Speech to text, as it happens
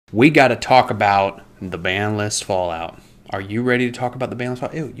We got to talk about the ban list fallout. Are you ready to talk about the ban list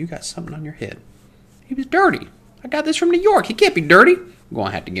fallout? Ew, you got something on your head. He was dirty. I got this from New York. He can't be dirty. I'm going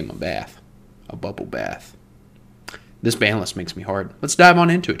to have to give him a bath. A bubble bath. This ban list makes me hard. Let's dive on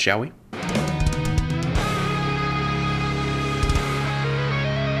into it, shall we?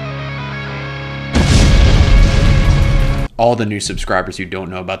 All the new subscribers who don't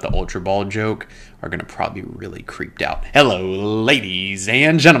know about the Ultra Ball joke are going to probably be really creeped out. Hello, ladies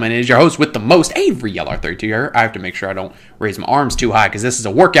and gentlemen. It is your host with the most, Avery LR32 here. I have to make sure I don't raise my arms too high because this is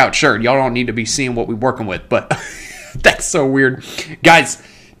a workout shirt. Y'all don't need to be seeing what we're working with, but that's so weird. Guys,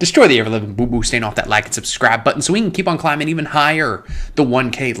 destroy the ever-living boo-boo, staying off that like and subscribe button so we can keep on climbing even higher the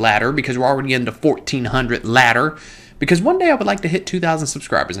 1K ladder because we're already in the 1,400 ladder. Because one day I would like to hit 2,000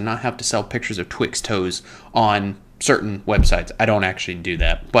 subscribers and not have to sell pictures of Twix toes on certain websites. I don't actually do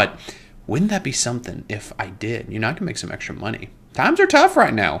that, but wouldn't that be something if I did? You know, I can make some extra money. Times are tough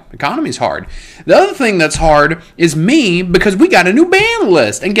right now. Economy's hard. The other thing that's hard is me because we got a new ban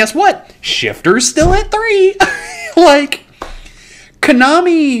list. And guess what? Shifter's still at 3. Like,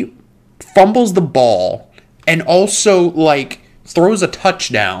 Konami fumbles the ball and also, like, throws a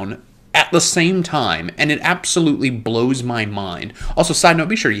touchdown at the same time, and it absolutely blows my mind. Also, side note,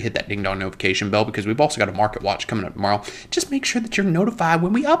 be sure you hit that ding-dong notification bell because we've also got a market watch coming up tomorrow. Just make sure that you're notified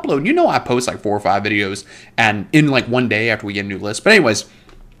when we upload. You know I post like 4 or 5 videos and in like one day after we get a new list. But anyways,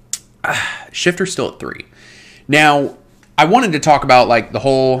 Shifter's still at 3. Now, I wanted to talk about like the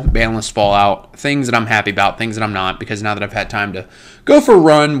whole ban list fallout, things that I'm happy about, things that I'm not, because now that I've had time to go for a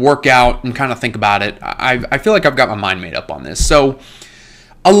run, work out, and kind of think about it, I feel like I've got my mind made up on this. So,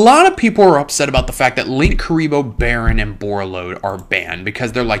 a lot of people are upset about the fact that Link, Karibo, Baron, and Borreload are banned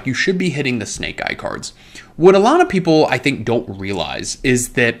because they're like, you should be hitting the Snake Eye cards. What a lot of people, I think, don't realize is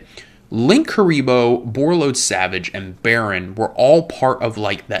that Link, Karibo, Borreload, Savage, and Baron were all part of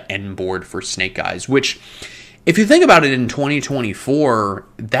like the end board for Snake Eyes, which, if you think about it in 2024,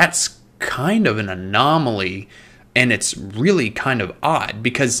 that's kind of an anomaly, and it's really kind of odd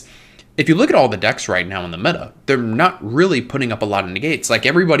because if you look at all the decks right now in the meta, they're not really putting up a lot of negates. Like,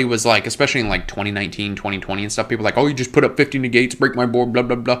 everybody was like, especially in like 2019, 2020 and stuff, people were like, oh, you just put up 50 negates, break my board, blah,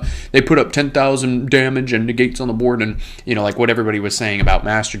 blah, blah. They put up 10,000 damage and negates on the board, and, you know, like what everybody was saying about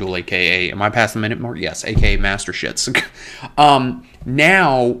Master Duel, aka, am I past the minute mark? Yes, aka Master Shits.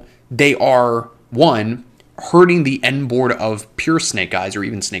 Now, they are, one, hurting the end board of pure Snake Eyes, or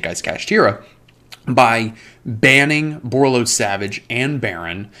even Snake Eyes Kashtira, by banning Borreload, Savage, and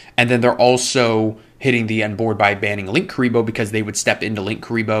Baron, and then they're also hitting the end board by banning Link Karibo because they would step into Link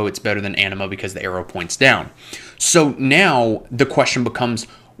Karibo. It's better than Anima because the arrow points down. So now the question becomes,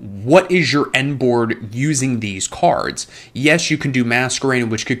 what is your end board using these cards? Yes, you can do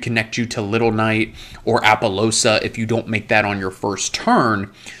Masquerade, which could connect you to Little Knight or Apollosa if you don't make that on your first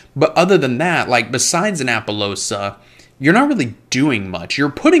turn, but other than that, like besides an Apollosa, you're not really doing much.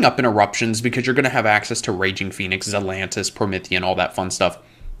 You're putting up interruptions because you're going to have access to Raging Phoenix, Zelantis, Promethean, all that fun stuff.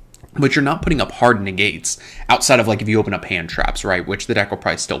 But you're not putting up hard negates outside of like if you open up hand traps, right? Which the deck will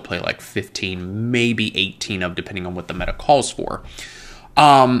probably still play like 15, maybe 18 of, depending on what the meta calls for.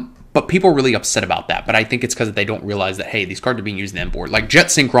 But people are really upset about that. But I think it's because they don't realize that, hey, these cards are being used in the end board. Like Jet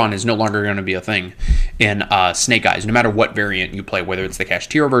Synchron is no longer going to be a thing in Snake Eyes, no matter what variant you play, whether it's the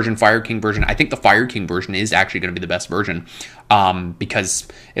Kashtira version, Fire King version. I think the Fire King version is actually going to be the best version because,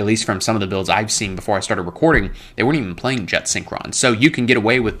 at least from some of the builds I've seen before I started recording, they weren't even playing Jet Synchron. So you can get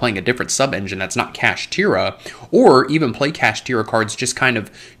away with playing a different sub-engine that's not Kashtira, or even play Kashtira cards, just kind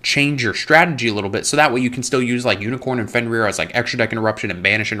of change your strategy a little bit, so that way you can still use like Unicorn and Fenrir as like extra deck interruption and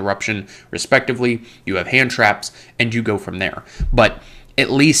banish interruption respectively. You have hand traps and you go from there. But at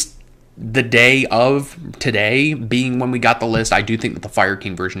least the day of today being when we got the list, I do think that the Fire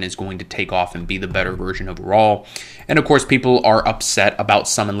King version is going to take off and be the better version overall. And of course, people are upset about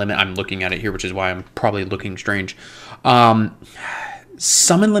Summon Limit. I'm looking at it here, which is why I'm probably looking strange. Summon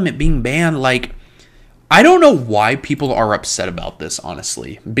Limit being banned, like, I don't know why people are upset about this,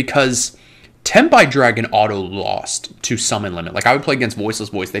 honestly, because Tempt by Dragon auto lost to Summon Limit. Like, I would play against Voiceless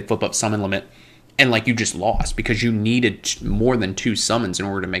Voice, they'd flip up Summon Limit, and like you just lost because you needed more than 2 summons in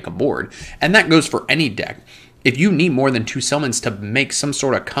order to make a board. And that goes for any deck. If you need more than 2 summons to make some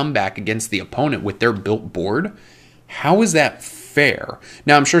sort of comeback against the opponent with their built board, how is that fair?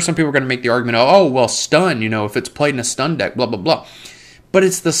 Now, I'm sure some people are going to make the argument, oh, well, stun, you know, if it's played in a stun deck, blah, blah, blah. But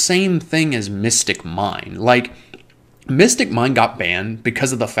it's the same thing as Mystic Mine. Like, Mystic Mine got banned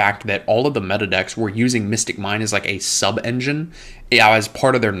because of the fact that all of the meta decks were using Mystic Mine as like a sub-engine, as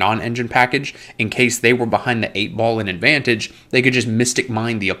part of their non-engine package, in case they were behind the 8-ball in advantage, they could just Mystic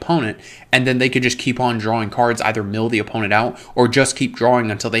Mine the opponent, and then they could just keep on drawing cards, either mill the opponent out, or just keep drawing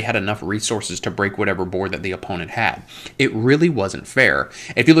until they had enough resources to break whatever board that the opponent had. It really wasn't fair.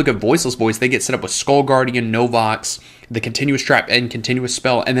 If you look at Voiceless Voice, they get set up with Skull Guardian, Novox, the Continuous Trap, and Continuous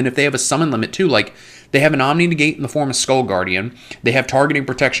Spell, and then if they have a summon limit too, like, they have an Omni Negate in the form of Skull Guardian, they have targeting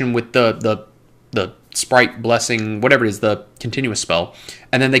protection with the Sprite Blessing, whatever it is, the Continuous Spell,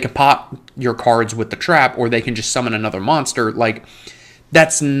 and then they can pop your cards with the trap, or they can just summon another monster. Like,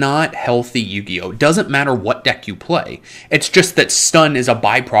 that's not healthy Yu-Gi-Oh! It doesn't matter what deck you play. It's just that stun is a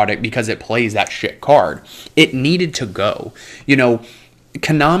byproduct because it plays that shit card. It needed to go. You know,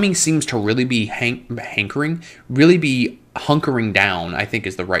 Konami seems to really be hunkering down, I think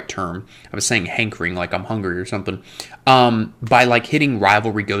is the right term. I was saying hankering like I'm hungry or something. By like hitting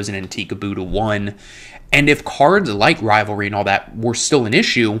Rivalry Goes in Antikaboo to 1. And if cards like Rivalry and all that were still an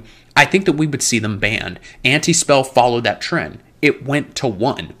issue, I think that we would see them banned. Anti-Spell followed that trend. It went to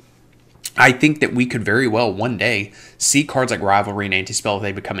 1. I think that we could very well one day see cards like Rivalry and Anti-Spell, if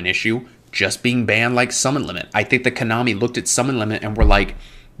they become an issue, just being banned like Summon Limit. I think that Konami looked at Summon Limit and were like,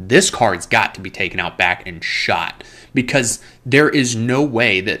 this card's got to be taken out back and shot. Because there is no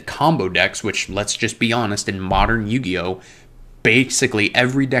way that combo decks, which, let's just be honest, in modern Yu-Gi-Oh!, basically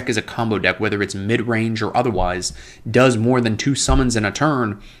every deck is a combo deck, whether it's mid-range or otherwise, does more than 2 summons in a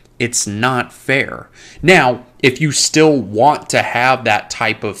turn. It's not fair. Now, if you still want to have that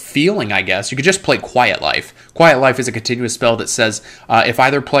type of feeling, I guess, you could just play Quiet Life. Quiet Life is a continuous spell that says if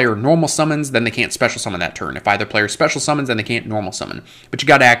either player normal summons, then they can't special summon that turn. If either player special summons, then they can't normal summon. But you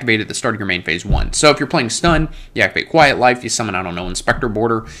got to activate it at the start of your main phase 1. So if you're playing Stun, you activate Quiet Life, you summon, I don't know, Inspector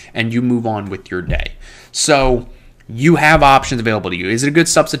Border, and you move on with your day. So you have options available to you. Is it a good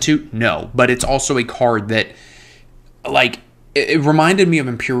substitute? No. But it's also a card that, like, it reminded me of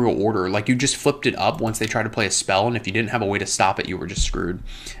Imperial Order. Like, you just flipped it up once they tried to play a spell, and if you didn't have a way to stop it, you were just screwed.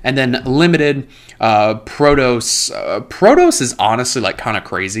 And then Limited, Protos. Protos is honestly, like, kind of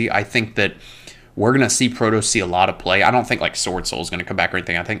crazy. I think that we're going to see Protos see a lot of play. I don't think, like, Sword Soul is going to come back or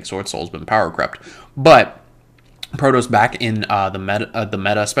anything. I think Sword Soul's been power crept. But Protos back in the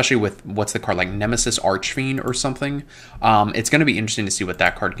meta, especially with, what's the card, like Nemesis Archfiend or something. It's going to be interesting to see what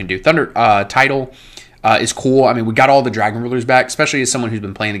that card can do. Title is cool. I mean, we got all the Dragon Rulers back, especially as someone who's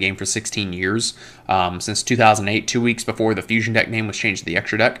been playing the game for 16 years, since 2008, 2 weeks before the Fusion deck name was changed to the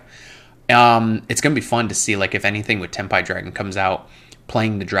Extra deck. It's going to be fun to see, like, if anything with Tenpai Dragon comes out,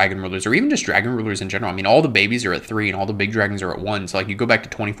 playing the Dragon Rulers, or even just Dragon Rulers in general. I mean, all the babies are at 3, and all the big dragons are at 1, so, like, you go back to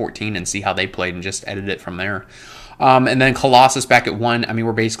 2014 and see how they played and just edit it from there. And then Colossus back at 1. I mean,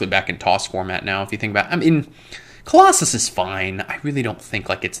 we're basically back in toss format now, if you think about it. I mean, Colossus is fine. I really don't think,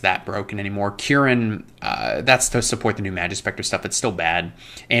 like, it's that broken anymore. Kieran, that's to support the new Magispector stuff. It's still bad.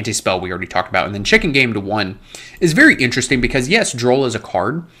 Anti-Spell we already talked about. And then Chicken Game to 1 is very interesting because, yes, Droll is a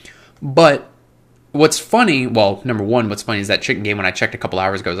card, but what's funny, well, number one, what's funny is that Chicken Game, when I checked a couple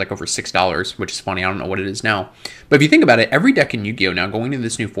hours ago, was like over $6, which is funny. I don't know what it is now. But if you think about it, every deck in Yu-Gi-Oh! Now going into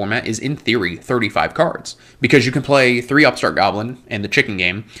this new format is, in theory, 35 cards. Because you can play 3 Upstart Goblin in the Chicken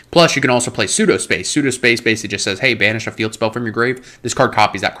Game, plus you can also play Pseudospace. Pseudospace basically just says, hey, banish a field spell from your grave. This card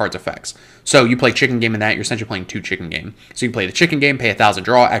copies that card's effects. So you play Chicken Game in that, you're essentially playing 2 Chicken Game. So you can play the Chicken Game, pay 1,000,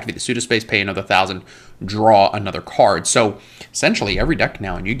 draw, activate the Pseudospace, pay another 1,000, draw another card. So essentially every deck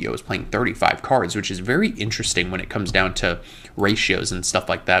now in Yu-Gi-Oh! Is playing 35 cards, which is very interesting when it comes down to ratios and stuff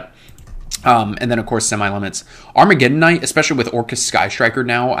like that. And then, of course, semi-limits. Armageddon Knight, especially with Orcus Sky Striker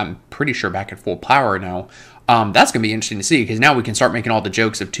now, I'm pretty sure back at full power now. That's going to be interesting to see, because now we can start making all the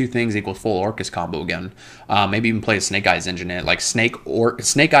jokes of 2 things equals full Orcus combo again. Maybe even play a Snake Eyes engine in it, like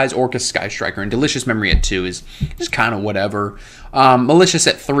Snake Eyes, Orcus Sky Striker, and Delicious Memory at 2 is just kind of whatever. Malicious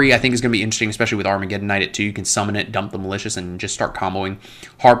at 3, I think, is going to be interesting, especially with Armageddon Knight at 2. You can summon it, dump the Malicious, and just start comboing.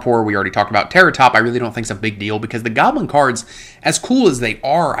 Harpour, we already talked about. Terror Top, I really don't think is a big deal, because the Goblin cards, as cool as they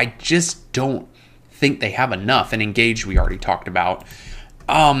are, I just don't think they have enough. And Engage, we already talked about.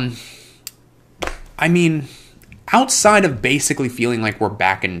 I mean, outside of basically feeling like we're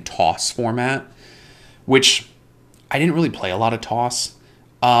back in Toss format, which I didn't really play a lot of Toss,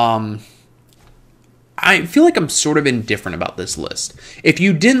 I feel like I'm sort of indifferent about this list. If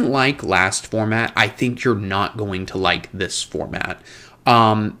you didn't like last format, I think you're not going to like this format.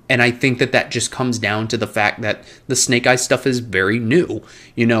 And I think that just comes down to the fact that the Snake Eye stuff is very new.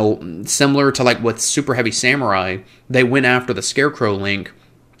 You know, similar to like with Super Heavy Samurai, they went after the Scarecrow link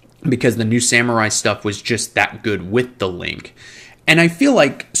because the new Samurai stuff was just that good with the link. And I feel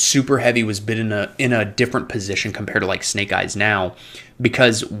like Super Heavy was bit in a different position compared to like Snake Eyes now,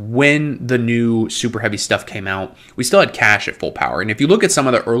 because when the new Super Heavy stuff came out, we still had cash at full power. And if you look at some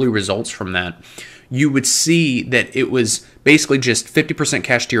of the early results from that, you would see that it was basically just 50%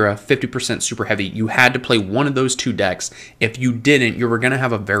 Cash Tira, 50% Super Heavy. You had to play one of those two decks. If you didn't, you were going to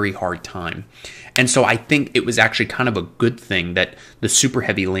have a very hard time. And so I think it was actually kind of a good thing that the Super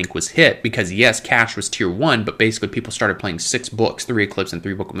Heavy link was hit, because yes, Cash was tier 1, but basically people started playing 6 books, 3 Eclipse and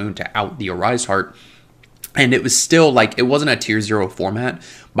 3 Book of Moon to out the Arise Heart. And it was still like, it wasn't a tier 0 format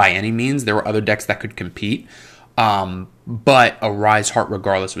by any means. There were other decks that could compete. But Arise Heart,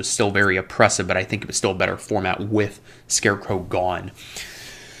 regardless, was still very oppressive, but I think it was still a better format with Scarecrow gone.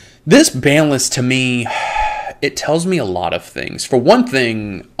 This ban list, to me, it tells me a lot of things. For one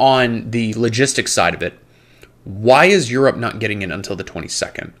thing, on the logistics side of it, why is Europe not getting it until the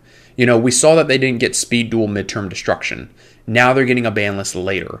 22nd? You know, we saw that they didn't get Speed Duel Midterm Destruction. Now they're getting a ban list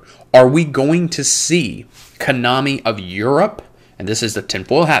later. Are we going to see Konami of Europe? And this is the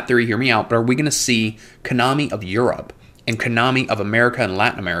tinfoil hat theory, hear me out, but are we going to see Konami of Europe and Konami of America and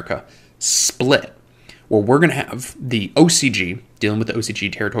Latin America split? Where we're going to have the OCG, dealing with the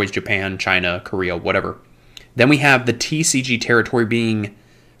OCG territories, Japan, China, Korea, whatever. Then we have the TCG territory being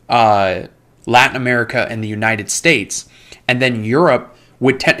Latin America and the United States. And then Europe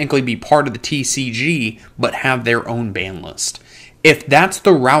would technically be part of the TCG, but have their own ban list. If that's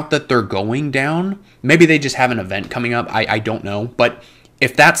the route that they're going down, maybe they just have an event coming up. I don't know. But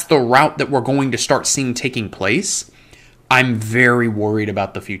if that's the route that we're going to start seeing taking place, I'm very worried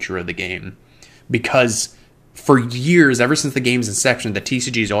about the future of the game. Because for years, ever since the game's inception, the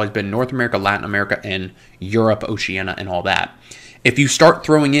TCG has always been North America, Latin America, and Europe, Oceania, and all that. If you start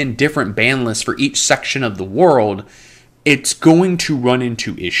throwing in different ban lists for each section of the world, it's going to run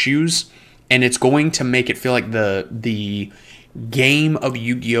into issues, and it's going to make it feel like the game of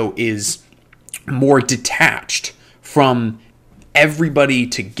Yu-Gi-Oh! Is more detached from everybody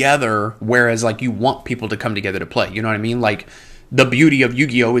together, whereas like you want people to come together to play. You know what I mean? Like, the beauty of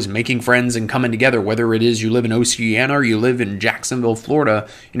Yu-Gi-Oh! Is making friends and coming together, whether it is you live in Oceania or you live in Jacksonville, Florida.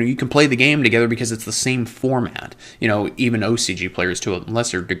 You know, you can play the game together because it's the same format. You know, even OCG players to a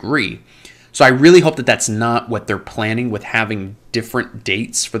lesser degree. So I really hope that that's not what they're planning with having different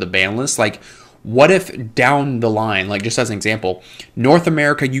dates for the ban list. Like, what if down the line, like just as an example, North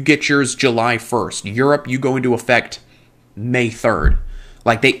America, you get yours July 1st. Europe, you go into effect May 3rd.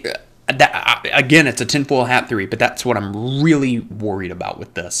 Like again, it's a tinfoil hat theory, but that's what I'm really worried about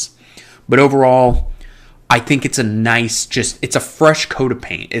with this. But overall, I think it's a nice, it's a fresh coat of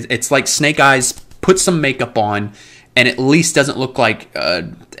paint. It's like Snake Eyes, put some makeup on, and at least doesn't look like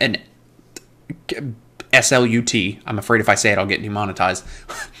an SLUT. I'm afraid if I say it, I'll get demonetized.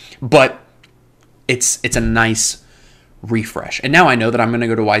 But it's a nice refresh. And now I know that I'm going to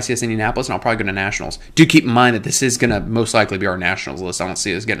go to YCS Indianapolis, and I'll probably go to Nationals. Do keep in mind that this is going to most likely be our Nationals list. I don't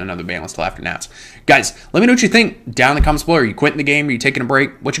see us getting another ban list till after Nats. Guys, let me know what you think down in the comments below. Are you quitting the game? Are you taking a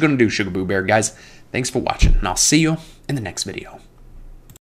break? What you going to do, Sugar Boo Bear? Guys, thanks for watching, and I'll see you in the next video.